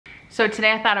So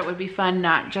today I thought it would be fun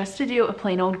not just to do a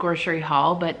plain old grocery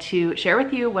haul, but to share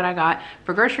with you what I got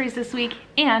for groceries this week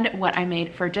and what I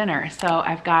made for dinner. So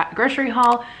I've got a grocery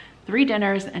haul, 3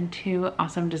 dinners, and 2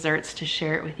 awesome desserts to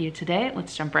share with you today.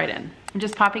 Let's jump right in. I'm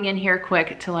just popping in here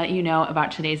quick to let you know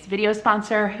about today's video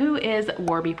sponsor, who is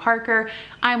Warby Parker.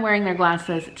 I'm wearing their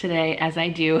glasses today, as I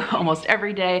do almost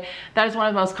every day. That is one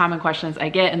of the most common questions I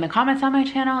get in the comments on my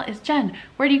channel is, Jen,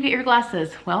 where do you get your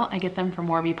glasses? Well, I get them from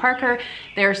Warby Parker.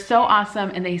 They're so awesome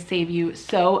and they save you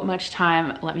so much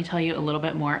time. Let me tell you a little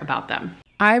bit more about them.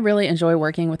 I really enjoy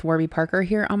working with Warby Parker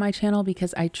here on my channel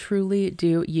because I truly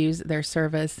do use their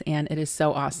service and it is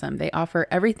so awesome. They offer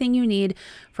everything you need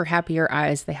for happier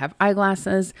eyes. They have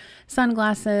eyeglasses,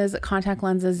 sunglasses, contact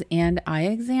lenses, and eye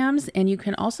exams, and you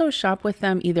can also shop with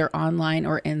them either online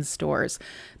or in stores.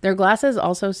 Their glasses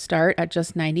also start at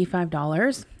just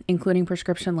 $95, including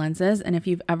prescription lenses. And if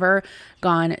you've ever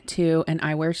gone to an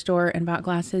eyewear store and bought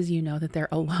glasses, you know that they're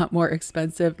a lot more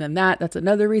expensive than that. That's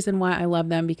another reason why I love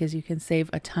them, because you can save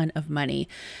a ton of money.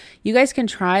 You guys can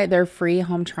try their free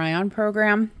home try-on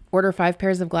program. Order 5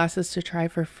 pairs of glasses to try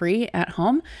for free at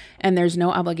home, and there's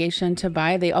no obligation to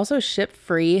buy. They also ship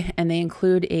free, and they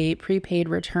include a prepaid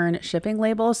return shipping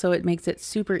label, so it makes it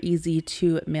super easy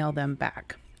to mail them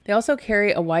back. They also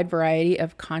carry a wide variety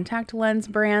of contact lens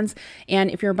brands,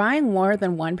 and if you're buying more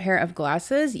than 1 pair of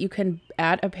glasses, you can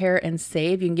add a pair and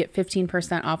save. You can get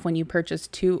 15% off when you purchase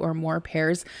 2 or more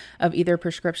pairs of either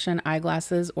prescription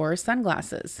eyeglasses or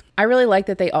sunglasses. I really like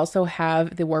that they also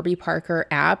have the Warby Parker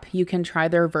app. You can try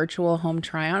their virtual home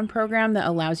try-on program that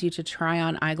allows you to try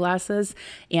on eyeglasses,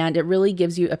 and it really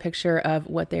gives you a picture of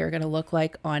what they are going to look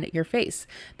like on your face.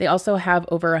 They also have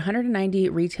over 190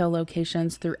 retail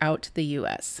locations throughout the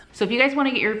US. So if you guys want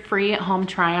to get your free home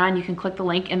try-on, you can click the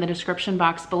link in the description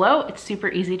box below. It's super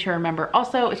easy to remember.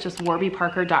 Also, it's just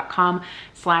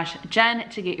warbyparker.com/Jen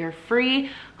to get your free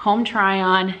home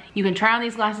try-on. You can try on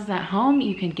these glasses at home.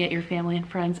 You can get your family and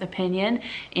friends' opinion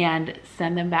and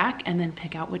send them back and then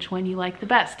pick out which one you like the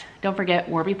best. Don't forget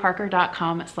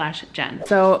warbyparker.com/Jen.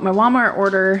 So my Walmart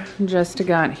order just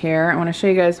got here. I want to show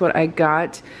you guys what I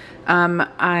got.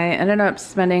 I ended up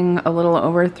spending a little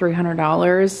over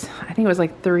 $300. I think it was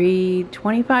like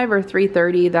 $325 or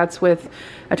 $330. That's with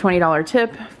a $20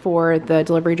 tip for the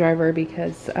delivery driver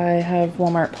because I have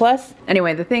Walmart Plus.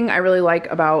 Anyway, the thing I really like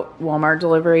about Walmart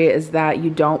delivery is that you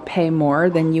don't pay more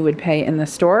than you would pay in the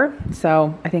store.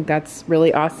 So I think that's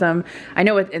really awesome. I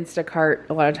know with Instacart,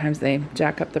 a lot of times they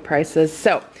jack up the prices.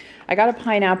 So I got a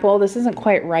pineapple. This isn't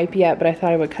quite ripe yet, but I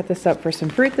thought I would cut this up for some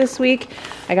fruit this week.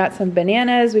 I got some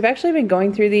bananas. We've actually been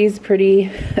going through these pretty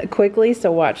quickly,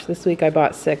 so watch. This week I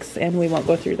bought 6, and we won't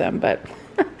go through them, but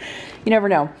you never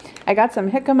know. I got some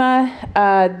jicama.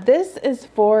 This is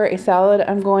for a salad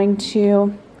I'm going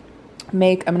to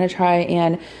make. I'm going to try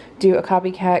and do a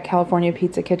copycat California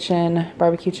Pizza Kitchen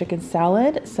barbecue chicken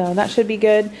salad, so that should be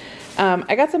good.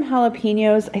 I got some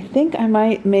jalapenos. I think I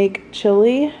might make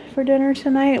chili for dinner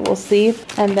tonight. We'll see.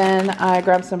 And then I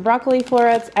grabbed some broccoli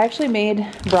florets. I actually made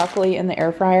broccoli in the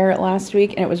air fryer last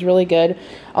week and it was really good.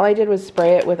 All I did was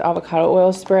spray it with avocado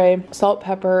oil spray, salt,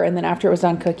 pepper, and then after it was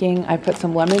done cooking, I put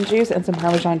some lemon juice and some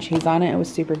Parmesan cheese on it. It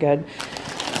was super good.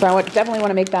 So I definitely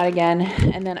want to make that again.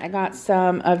 And then I got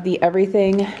some of the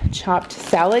everything chopped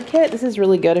salad kit. This is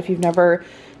really good if you've never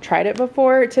tried it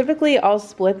before. Typically I'll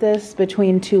split this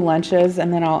between 2 lunches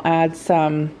and then I'll add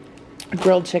some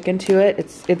grilled chicken to it.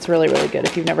 It's really, really good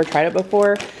if you've never tried it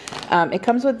before. It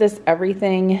comes with this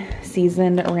everything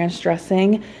seasoned ranch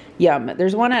dressing. Yum.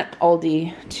 There's one at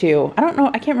Aldi too. I don't know,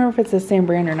 I can't remember if it's the same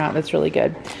brand or not. That's really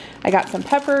good. I got some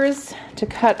peppers to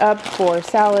cut up for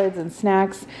salads and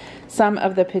snacks, some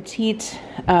of the petite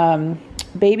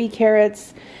baby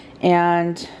carrots,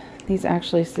 and these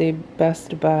actually say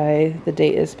best by, the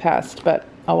date is past, but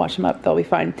I'll wash them up, they'll be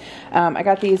fine. I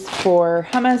got these for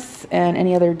hummus and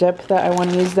any other dip that I want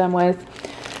to use them with.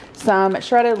 Some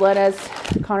shredded lettuce.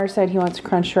 Connor said he wants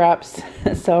crunch wraps,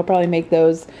 so I'll probably make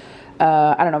those,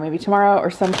 I don't know, maybe tomorrow or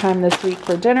sometime this week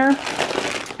for dinner.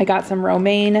 I got some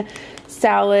romaine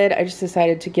salad. I just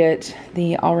decided to get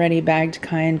the already bagged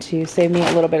kind to save me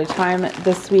a little bit of time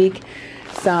this week.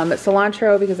 Some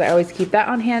cilantro because I always keep that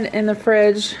on hand in the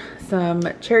fridge. Some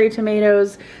cherry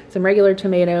tomatoes, some regular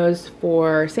tomatoes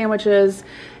for sandwiches,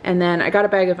 and then I got a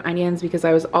bag of onions because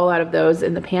I was all out of those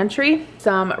in the pantry.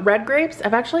 Some red grapes.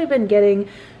 I've actually been getting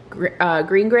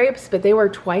green grapes, but they were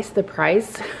twice the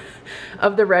price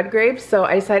of the red grapes, so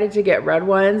I decided to get red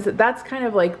ones. That's kind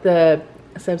of like the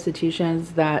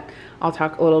substitutions that I'll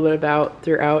talk a little bit about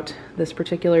throughout this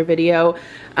particular video.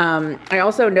 I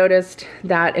also noticed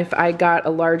that if I got a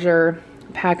larger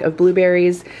pack of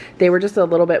blueberries. They were just a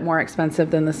little bit more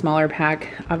expensive than the smaller pack.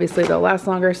 Obviously they'll last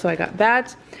longer, so I got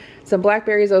that. Some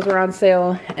blackberries, those were on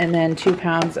sale, and then 2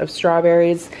 pounds of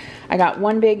strawberries. I got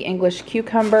 1 big English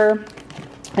cucumber,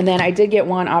 and then I did get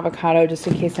 1 avocado just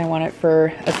in case I want it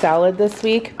for a salad this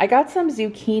week. I got some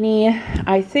zucchini.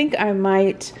 I think I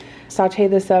might saute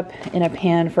this up in a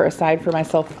pan for a side for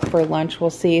myself for lunch. We'll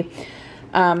see.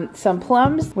 Some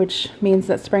plums, which means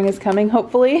that spring is coming,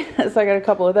 hopefully. So I got a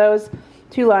couple of those.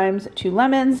 2 limes, 2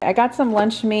 lemons. I got some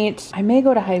lunch meat. I may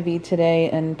go to Hy-Vee today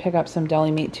and pick up some deli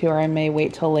meat too, or I may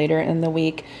wait till later in the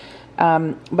week.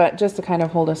 But just to kind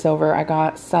of hold us over, I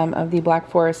got some of the Black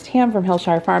Forest ham from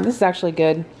Hillshire Farm. This is actually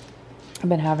good. I've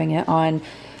been having it on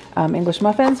English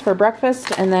muffins for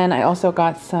breakfast. And then I also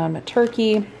got some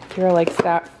turkey. Kira likes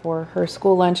that for her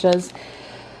school lunches.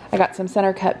 I got some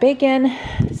center cut bacon,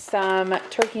 some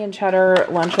turkey and cheddar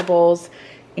Lunchables,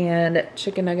 and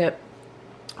chicken nugget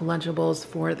Lunchables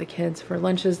for the kids for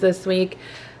lunches this week.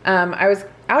 I was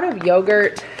out of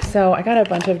yogurt, so I got a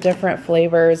bunch of different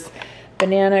flavors.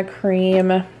 Banana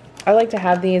cream. I like to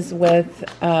have these with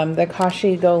the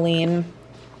Kashi Goleen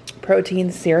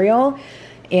protein cereal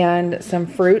and some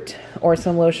fruit or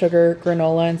some low sugar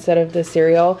granola instead of the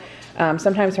cereal.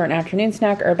 Sometimes for an afternoon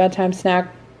snack or a bedtime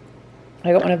snack.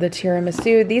 I got one of the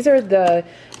tiramisu. These are the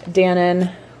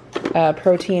Dannon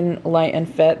protein light and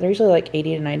fit. They're usually like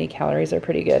 80 to 90 calories. They're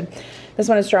pretty good. This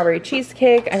one is strawberry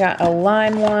cheesecake. I got a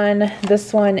lime one.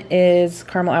 This one is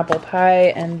caramel apple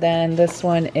pie. And then this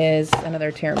one is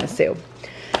another tiramisu.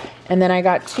 And then I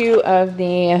got 2 of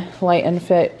the light and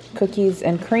fit cookies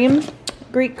and cream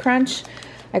Greek crunch.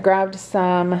 I grabbed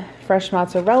some fresh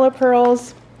mozzarella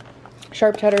pearls,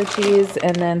 sharp cheddar cheese,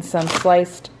 and then some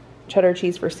sliced cheddar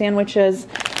cheese for sandwiches.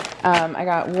 I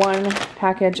got 1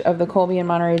 package of the Colby and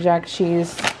Monterey Jack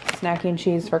cheese, snacking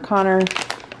cheese for Connor,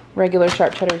 regular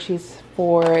sharp cheddar cheese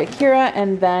for Kira,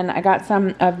 and then I got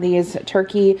some of these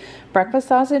turkey breakfast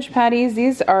sausage patties.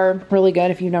 These are really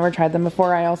good if you've never tried them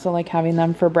before. I also like having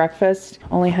them for breakfast.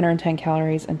 Only 110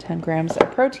 calories and 10 grams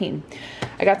of protein.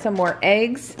 I got some more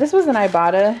eggs. This was an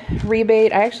IBOTTA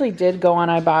rebate. I actually did go on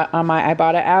my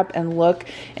IBOTTA app and look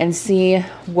and see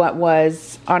what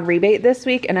was on rebate this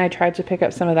week, and I tried to pick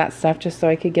up some of that stuff just so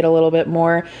I could get a little bit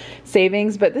more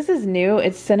savings. But this is new.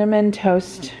 It's Cinnamon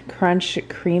Toast Crunch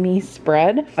Creamy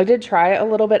Spread. I did try a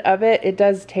little bit of it. It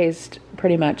does taste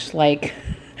pretty much like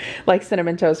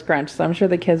Cinnamon Toast Crunch, so I'm sure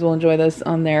the kids will enjoy this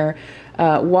on their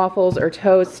waffles or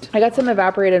toast. I got some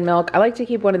evaporated milk. I like to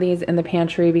keep one of these in the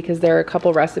pantry because there are a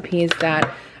couple recipes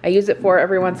that I use it for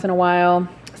every once in a while.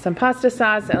 Some pasta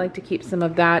sauce. I like to keep some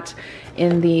of that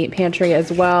in the pantry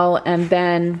as well. And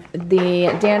then the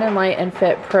Dannon Light and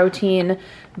Fit protein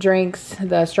drinks,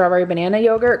 the strawberry banana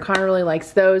yogurt. Connor really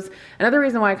likes those. Another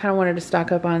reason why I kind of wanted to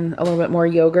stock up on a little bit more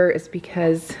yogurt is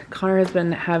because Connor has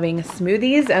been having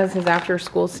smoothies as his after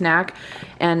school snack,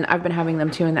 and I've been having them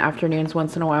too in the afternoons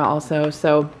once in a while also.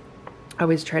 So I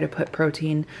always try to put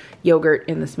protein yogurt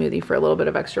in the smoothie for a little bit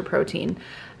of extra protein.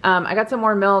 I got some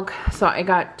more milk. So I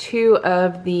got 2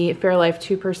 of the Fairlife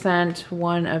 2%,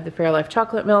 1 of the Fairlife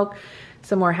chocolate milk,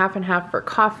 some more half and half for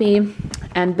coffee.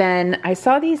 And then I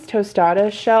saw these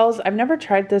tostada shells. I've never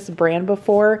tried this brand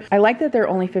before. I like that they're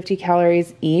only 50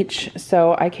 calories each,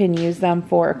 so I can use them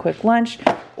for a quick lunch.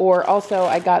 Or also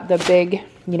I got the big,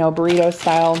 you know, burrito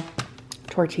style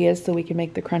tortillas so we can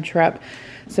make the Crunchwrap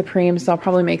Supremes. So I'll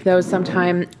probably make those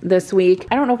sometime this week.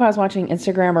 I don't know if I was watching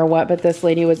Instagram or what, but this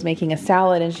lady was making a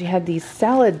salad and she had these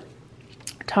salad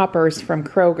toppers from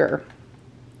Kroger.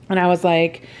 And I was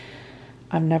like,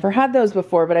 I've never had those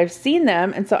before, but I've seen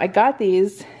them. And so I got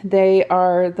these. They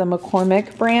are the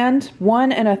McCormick brand,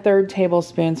 1 1/3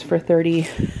 tablespoons for 30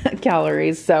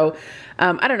 calories. So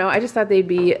I don't know. I just thought they'd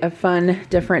be a fun,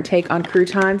 different take on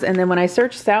croutons. And then when I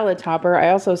searched salad topper, I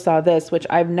also saw this, which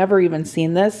I've never even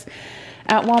seen this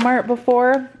at Walmart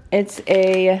before. It's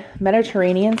a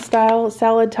Mediterranean style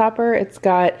salad topper. It's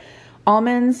got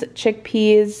almonds,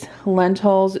 chickpeas,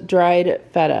 lentils, dried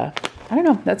feta. I don't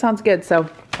know. That sounds good. So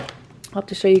I'll have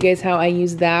to show you guys how I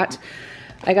use that.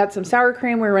 I got some sour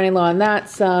cream. We're running low on that.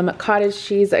 Some cottage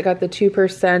cheese. I got the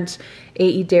 2%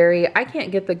 AE dairy. I can't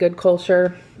get the good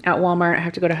kosher at Walmart. I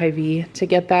have to go to Hy-Vee to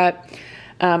get that.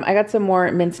 I got some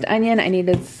more minced onion. I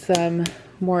needed some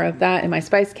more of that in my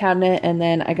spice cabinet. And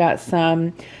then I got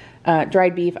some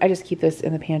dried beef. I just keep this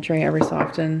in the pantry every so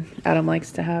often. Adam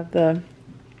likes to have the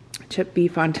chipped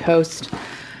beef on toast.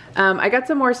 I got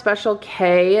some more Special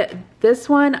K. This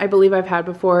one I believe I've had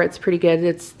before. It's pretty good.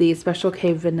 It's the Special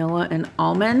K vanilla and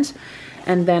almond.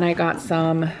 And then I got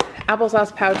some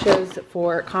applesauce pouches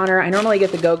for Connor. I normally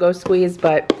get the Go-Go Squeeze,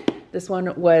 but this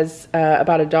one was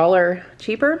about $1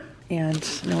 cheaper.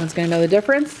 and no one's gonna know the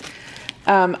difference.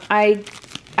 I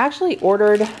actually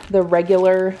ordered the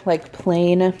regular, like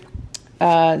plain,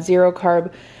 0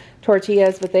 carb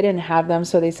tortillas, but they didn't have them,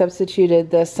 so they substituted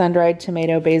the sun-dried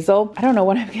tomato basil. I don't know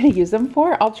what I'm gonna use them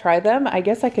for. I'll try them. I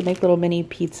guess I could make little mini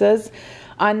pizzas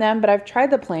on them, but I've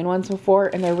tried the plain ones before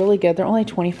and they're really good. They're only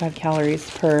 25 calories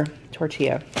per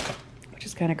tortilla, which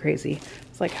is kind of crazy.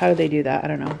 It's like, how do they do that? I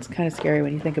don't know. It's kind of scary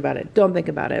when you think about it. Don't think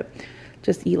about it.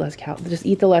 Just eat just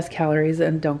eat the less calories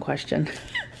and don't question.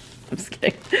 I'm just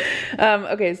kidding.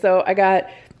 Okay, so I got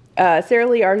Sara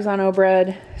Lee Artisanal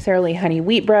bread, Sara Lee honey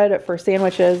wheat bread for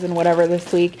sandwiches and whatever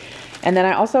this week. And then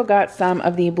I also got some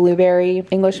of the blueberry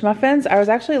English muffins. I was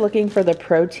actually looking for the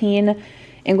protein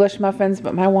English muffins,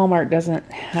 but my Walmart doesn't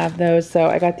have those, so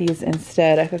I got these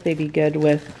instead. I thought they'd be good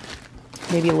with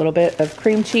maybe a little bit of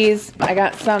cream cheese. I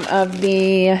got some of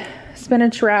the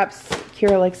spinach wraps.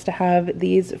 Kira likes to have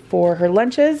these for her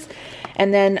lunches.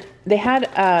 And then they had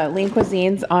Lean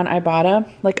Cuisines on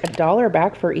IBOTTA, like $1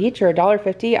 back for each, or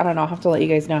 $1.50. I don't know, I'll have to let you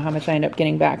guys know how much I end up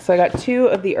getting back. So I got 2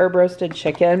 of the herb roasted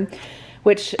chicken,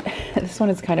 which this one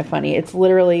is kind of funny. It's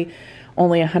literally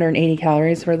only 180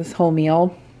 calories for this whole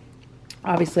meal.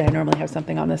 Obviously, I normally have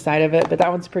something on the side of it, but that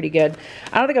one's pretty good.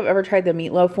 I don't think I've ever tried the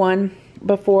meatloaf one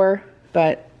before,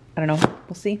 but I don't know.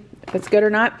 We'll see if it's good or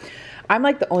not. I'm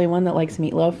like the only one that likes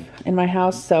meatloaf in my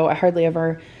house, so I hardly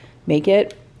ever make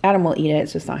it. Adam will eat it.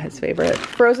 It's just not his favorite.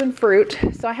 Frozen fruit.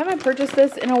 So I haven't purchased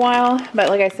this in a while, but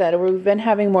like I said, we've been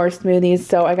having more smoothies.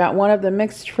 So I got one of the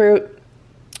mixed fruit,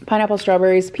 pineapple,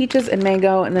 strawberries, peaches, and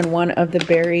mango, and then one of the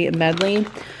berry medley.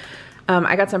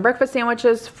 I got some breakfast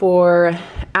sandwiches for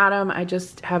Adam. I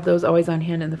just have those always on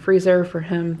hand in the freezer for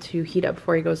him to heat up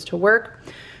before he goes to work.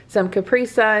 Some Capri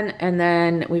Sun, and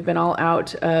then we've been all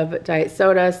out of diet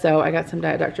soda, so I got some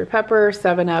Diet Dr. Pepper,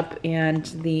 7-Up, and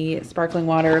the sparkling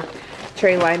water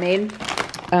cherry limeade.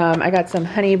 I got some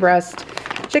honey breast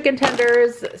chicken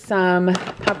tenders, some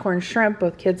popcorn shrimp,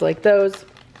 both kids like those,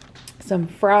 some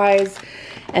fries,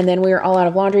 and then we were all out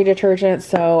of laundry detergent,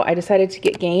 so I decided to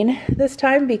get Gain this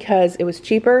time because it was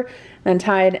cheaper than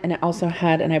Tide, and it also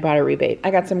had an IBOTTA rebate.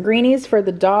 I got some greenies for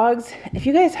the dogs. If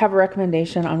you guys have a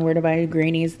recommendation on where to buy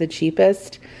greenies the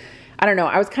cheapest, I don't know.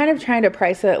 I was kind of trying to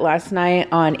price it last night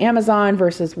on Amazon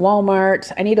versus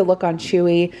Walmart. I need to look on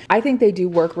Chewy. I think they do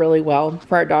work really well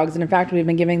for our dogs, and in fact, we've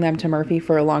been giving them to Murphy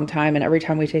for a long time, and every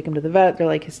time we take him to the vet, they're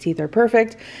like, his teeth are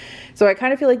perfect. So I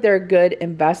kind of feel like they're a good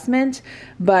investment,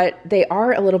 but they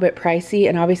are a little bit pricey,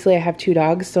 and obviously I have 2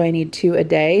 dogs, so I need 2 a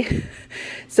day.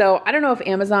 So I don't know if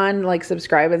Amazon, like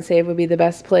Subscribe and Save, would be the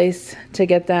best place to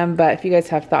get them, but if you guys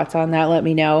have thoughts on that, let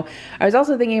me know. I was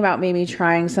also thinking about maybe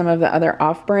trying some of the other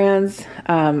off-brands.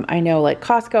 I know like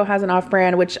Costco has an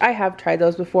off-brand, which I have tried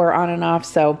those before on and off,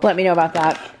 so let me know about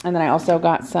that. And then I also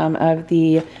got some of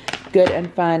the Good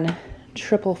and Fun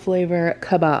triple flavor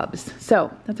kebabs. So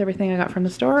that's everything I got from the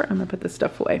store. I'm gonna put this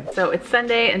stuff away. So it's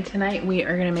Sunday, and tonight we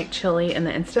are gonna make chili in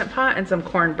the Instant Pot and some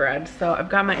cornbread. So I've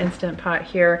got my Instant Pot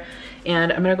here,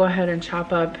 and I'm gonna go ahead and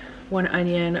chop up 1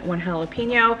 onion, 1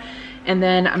 jalapeno, and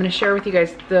then I'm gonna share with you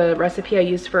guys the recipe I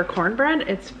used for cornbread.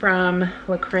 It's from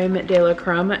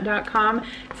lacremedelacreme.com.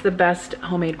 It's the best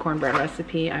homemade cornbread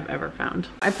recipe I've ever found.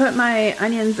 I put my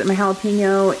onions and my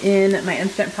jalapeno in my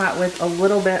Instant Pot with a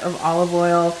little bit of olive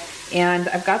oil, and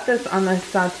I've got this on the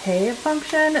saute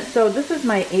function. So this is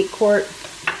my 8-quart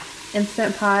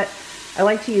Instant Pot. I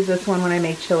like to use this one when I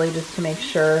make chili just to make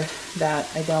sure that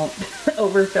I don't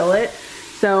overfill it.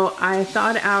 So I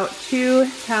thawed out 2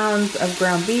 pounds of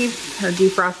ground beef, or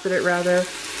defrosted it rather,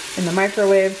 in the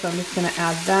microwave. So I'm just gonna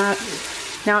add that.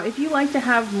 Now, if you like to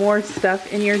have more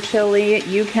stuff in your chili,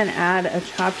 you can add a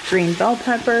chopped green bell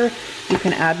pepper. You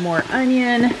can add more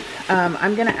onion.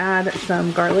 I'm gonna add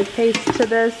some garlic paste to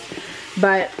this,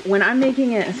 but when I'm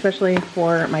making it, especially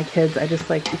for my kids, I just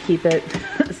like to keep it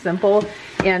simple.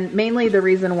 And mainly the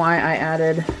reason why I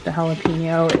added the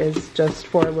jalapeno is just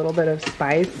for a little bit of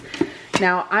spice.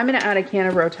 Now, I'm gonna add a can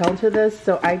of Rotel to this,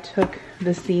 so I took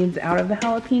the seeds out of the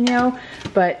jalapeno,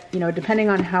 but you know, depending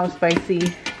on how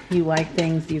spicy you like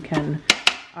things, you can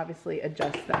obviously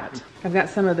adjust that. I've got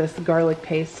some of this garlic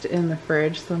paste in the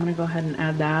fridge, so I'm gonna go ahead and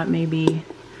add that, maybe,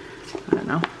 I don't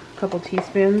know, a couple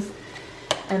teaspoons.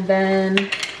 And then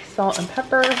salt and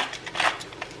pepper.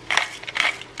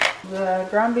 The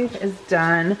ground beef is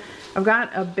done. I've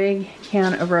got a big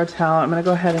can of Rotel. I'm gonna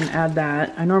go ahead and add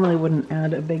that. I normally wouldn't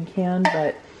add a big can,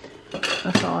 but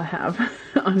that's all I have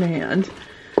on hand.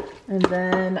 And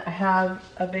then I have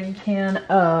a big can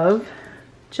of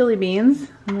chili beans.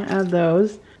 I'm gonna add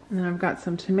those. And then I've got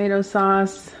some tomato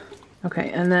sauce.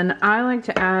 Okay, and then I like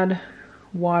to add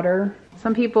water.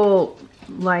 Some people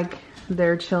like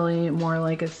their chili more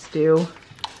like a stew.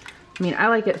 I mean, I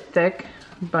like it thick,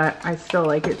 but I still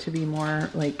like it to be more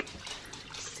like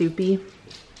soupy.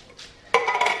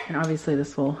 And obviously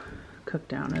this will cook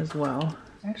down as well.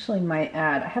 Actually might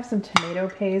add, I have some tomato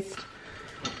paste.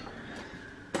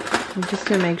 And just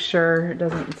to make sure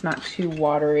it's not too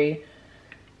watery,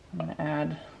 I'm gonna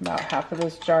add about half of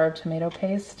this jar of tomato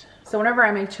paste. So whenever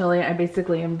I make chili, I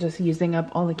basically am just using up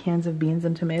all the cans of beans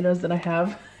and tomatoes that I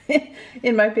have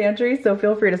in my pantry, so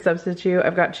feel free to substitute.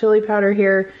 I've got chili powder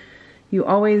here. You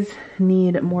always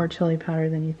need more chili powder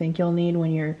than you think you'll need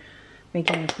when you're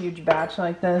making a huge batch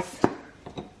like this.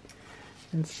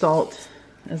 And salt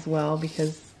as well,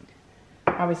 because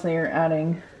obviously you're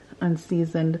adding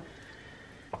unseasoned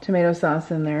tomato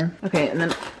sauce in there. Okay, and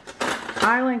then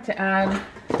I like to add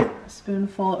a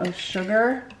spoonful of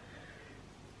sugar.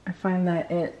 I find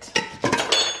that it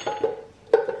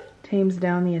tames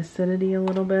down the acidity a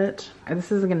little bit.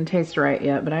 This isn't gonna taste right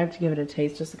yet, but I have to give it a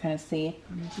taste just to kind of see.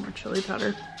 Some more chili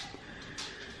powder.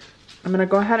 I'm gonna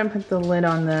go ahead and put the lid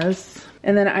on this.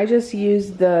 And then I just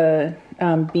use the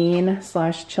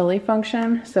bean/chili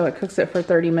function. So it cooks it for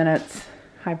 30 minutes,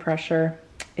 high pressure.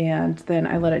 And then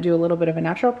I let it do a little bit of a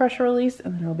natural pressure release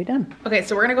and then it'll be done. Okay,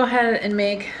 so we're gonna go ahead and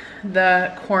make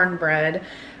the cornbread.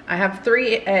 I have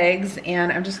 3 eggs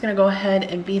and I'm just gonna go ahead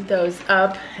and beat those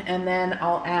up, and then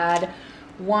I'll add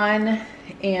 1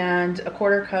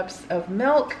 1/4 cups of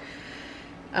milk,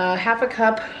 half a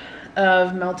cup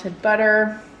of melted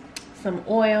butter, some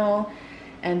oil,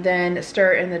 and then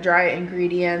stir in the dry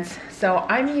ingredients. So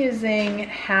I'm using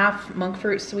half monk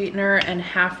fruit sweetener and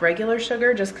half regular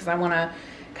sugar just because I wanna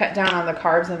cut down on the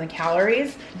carbs and the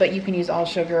calories, but you can use all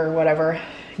sugar or whatever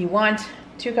you want.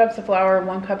 2 cups of flour,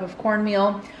 1 cup of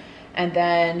cornmeal, and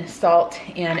then salt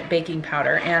and baking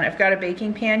powder. And I've got a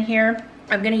baking pan here.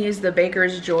 I'm gonna use the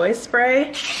Baker's Joy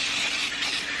spray.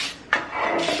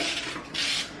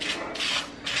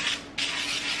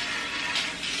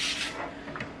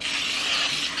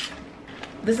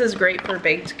 This is great for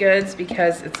baked goods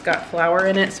because it's got flour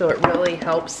in it, so it really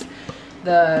helps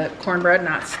the cornbread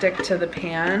not stick to the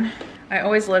pan. I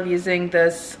always love using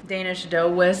this Danish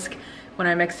dough whisk when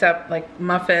I mix up like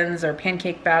muffins or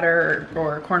pancake batter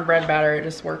or cornbread batter. It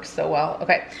just works so well.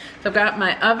 Okay, so I've got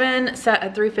my oven set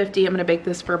at 350. I'm gonna bake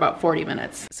this for about 40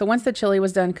 minutes. So once the chili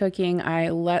was done cooking, I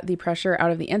let the pressure out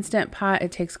of the Instant Pot.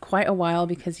 It takes quite a while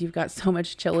because you've got so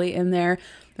much chili in there.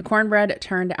 The cornbread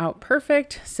turned out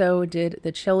perfect, so did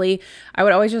the chili. I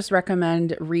would always just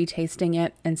recommend retasting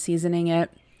it and seasoning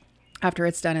it after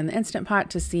it's done in the Instant Pot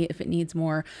to see if it needs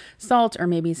more salt or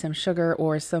maybe some sugar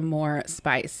or some more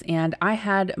spice. And I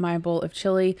had my bowl of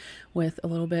chili with a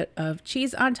little bit of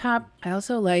cheese on top. I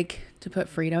also like to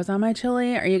put Fritos on my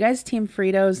chili. Are you guys team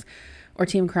Fritos or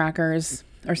team crackers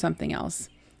or something else?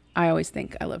 I always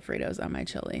think I love Fritos on my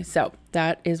chili. So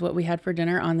that is what we had for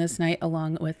dinner on this night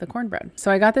along with the cornbread.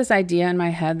 So I got this idea in my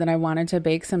head that I wanted to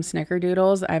bake some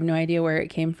Snickerdoodles. I have no idea where it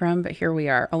came from, but here we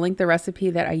are. I'll link the recipe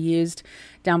that I used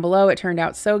down below. It turned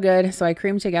out so good. So I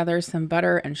creamed together some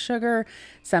butter and sugar,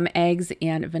 some eggs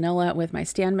and vanilla with my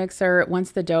stand mixer.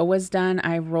 Once the dough was done,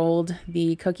 I rolled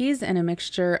the cookies in a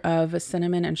mixture of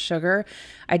cinnamon and sugar.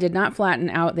 I did not flatten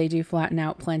out. They do flatten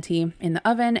out plenty in the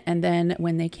oven. And then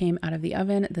when they came out of the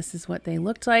oven, this is what they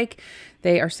looked like.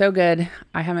 They are so good.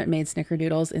 I haven't made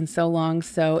Snickerdoodles in so long.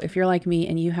 So if you're like me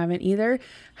and you haven't either,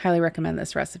 highly recommend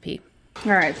this recipe.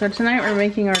 All right, so tonight we're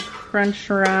making our crunch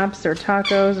wraps or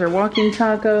tacos or walking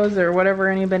tacos or whatever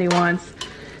anybody wants.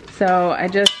 So I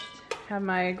just have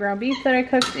my ground beef that I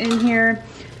cooked in here.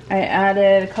 I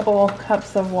added a couple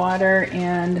cups of water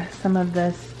and some of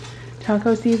this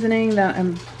taco seasoning that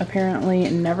I'm apparently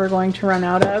never going to run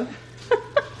out of.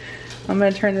 I'm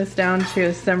gonna turn this down to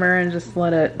a simmer and just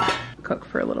let it cook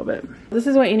for a little bit. This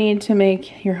is what you need to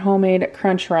make your homemade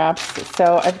crunch wraps.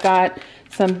 So I've got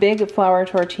some big flour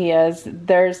tortillas.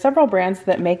 There's several brands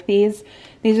that make these.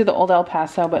 These are the Old El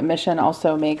Paso, but Mission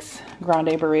also makes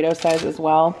grande burrito size as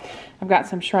well. I've got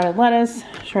some shredded lettuce,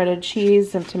 shredded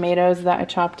cheese, some tomatoes that I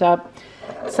chopped up,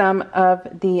 some of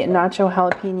the nacho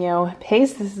jalapeno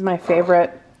paste. This is my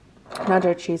favorite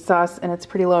nacho cheese sauce, and it's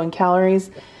pretty low in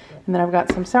calories. And then I've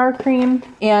got some sour cream,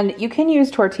 and you can use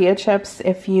tortilla chips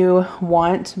if you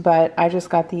want, but I just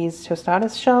got these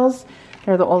tostadas shells.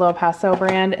 They're the Old El Paso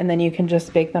brand, and then you can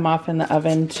just bake them off in the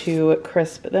oven to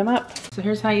crisp them up. So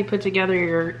here's how you put together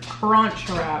your crunch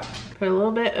wrap. Put a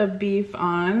little bit of beef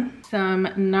on, some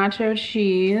nacho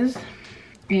cheese,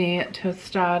 a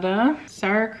tostada,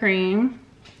 sour cream,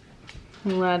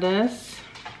 lettuce,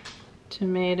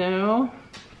 tomato,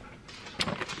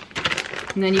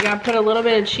 and then you gotta put a little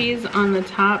bit of cheese on the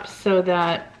top so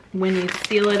that when you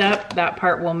seal it up, that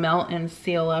part will melt and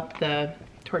seal up the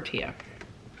tortilla.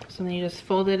 So then you just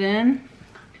fold it in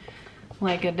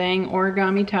like a dang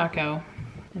origami taco.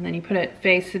 And then you put it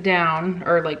face down,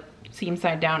 or like seam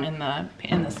side down in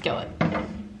the skillet.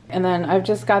 And then I've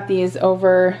just got these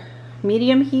over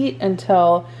medium heat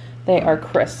until they are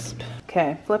crisp.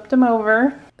 Okay, flipped them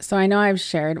over. So I know I've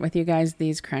shared with you guys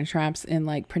these crunch wraps in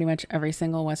like pretty much every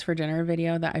single What's for Dinner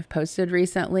video that I've posted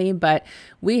recently, but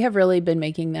we have really been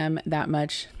making them that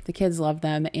much. The kids love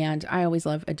them, and I always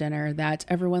love a dinner that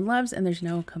everyone loves and there's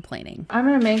no complaining. I'm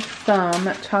gonna make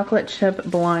some chocolate chip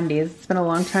blondies. It's been a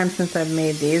long time since I've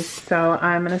made these. So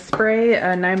I'm gonna spray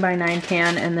a 9x9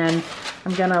 pan, and then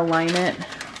I'm gonna line it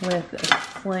with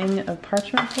a sling of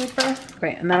parchment paper.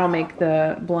 Okay, and that'll make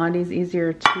the blondies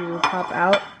easier to pop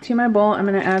out. To my bowl, I'm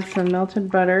gonna add some melted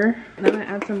butter. And I'm gonna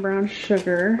add some brown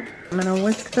sugar. I'm gonna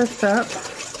whisk this up.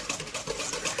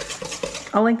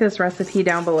 I'll link this recipe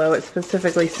down below. It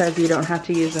specifically says you don't have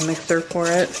to use a mixer for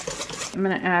it. I'm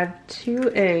gonna add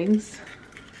 2 eggs,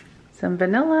 some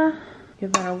vanilla,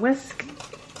 give that a whisk.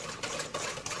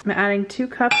 I'm adding 2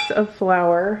 cups of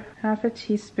flour, half a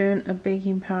teaspoon of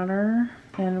baking powder,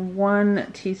 and 1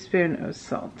 teaspoon of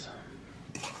salt.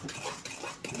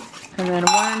 And then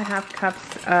 1.5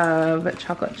 cups of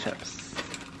chocolate chips.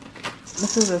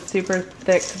 This is a super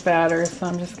thick batter, so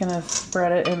I'm just gonna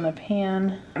spread it in the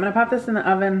pan. I'm gonna pop this in the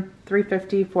oven,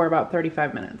 350 for about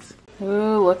 35 minutes.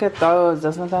 Ooh, look at those.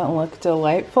 Doesn't that look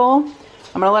delightful?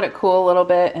 I'm gonna let it cool a little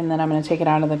bit, and then I'm gonna take it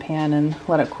out of the pan and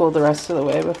let it cool the rest of the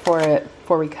way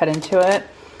before we cut into it.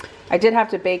 I did have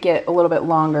to bake it a little bit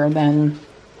longer than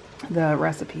the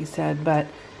recipe said, but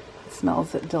it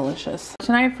smells delicious.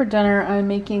 Tonight for dinner, I'm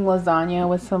making lasagna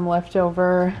with some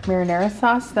leftover marinara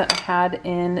sauce that I had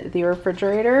in the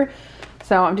refrigerator.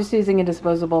 So I'm just using a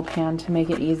disposable pan to make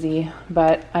it easy,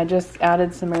 but I just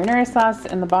added some marinara sauce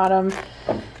in the bottom.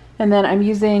 And then I'm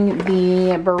using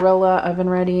the Barilla oven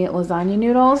ready lasagna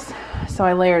noodles. So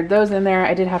I layered those in there.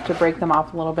 I did have to break them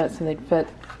off a little bit so they'd fit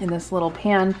in this little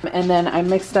pan. And then I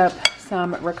mixed up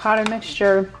some ricotta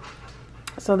mixture.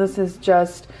 So this is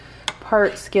just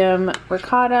part skim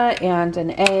ricotta and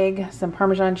an egg, some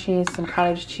Parmesan cheese, some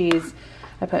cottage cheese.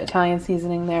 I put Italian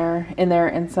seasoning in there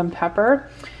and some pepper.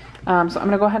 So I'm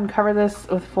gonna go ahead and cover this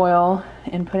with foil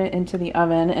and put it into the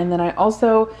oven. And then I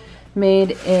also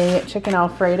made a chicken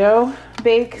Alfredo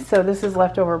bake. So this is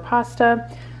leftover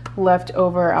pasta,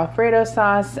 leftover Alfredo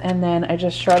sauce, and then I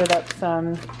just shredded up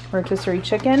some rotisserie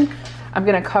chicken. I'm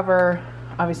gonna cover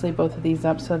obviously both of these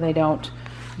up so they don't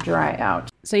dry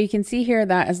out. So you can see here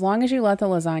that as long as you let the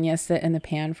lasagna sit in the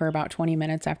pan for about 20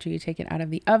 minutes after you take it out of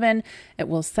the oven, it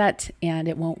will set and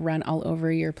it won't run all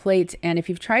over your plate. And if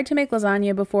you've tried to make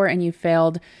lasagna before and you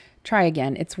failed, try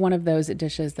again. It's one of those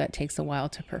dishes that takes a while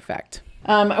to perfect.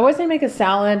 I was gonna make a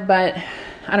salad, but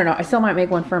I don't know, I still might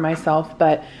make one for myself,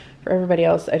 but for everybody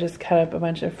else, I just cut up a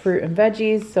bunch of fruit and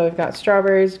veggies. So we've got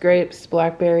strawberries, grapes,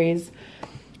 blackberries,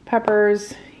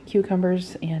 peppers,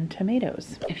 cucumbers, and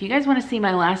tomatoes. If you guys want to see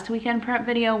my last weekend prep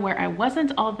video where I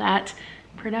wasn't all that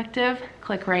productive,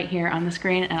 click right here on the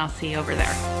screen and I'll see you over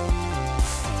there.